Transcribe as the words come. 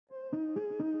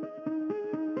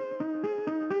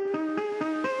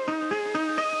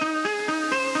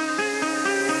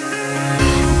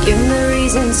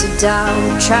reasons to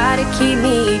doubt, try to keep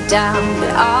me down,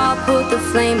 but I'll put the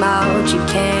flame out. You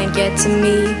can't get to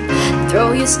me.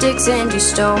 Throw your sticks and your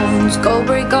stones, go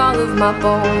break all of my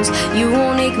bones. You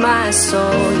won't ache my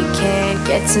soul, you can't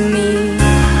get to me.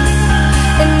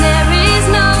 And there is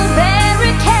no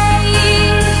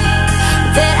barricade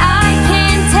that I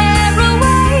can tear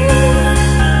away.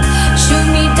 Shoot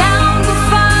me down, but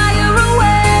fire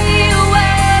away,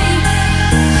 away.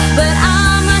 But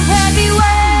I'm a heavyweight,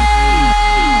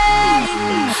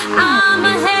 I'm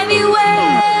a heavyweight,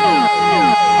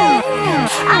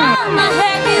 I'm a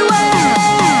heavyweight.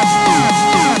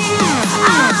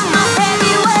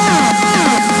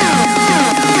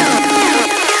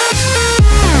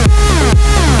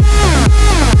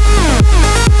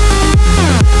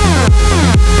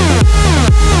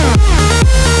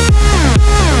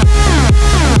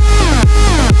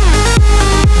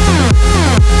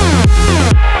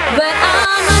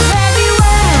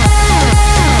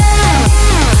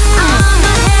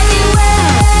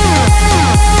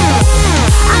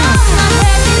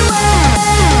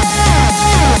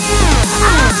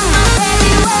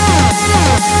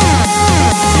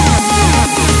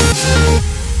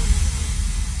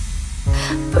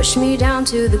 Push me down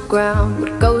to the ground.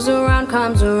 What goes around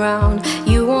comes around.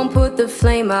 You won't put the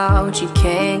flame out, you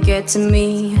can't get to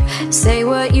me. Say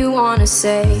what you wanna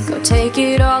say, go take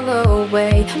it all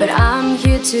away, but I'm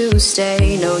here to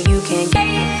stay. No, you can't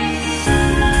get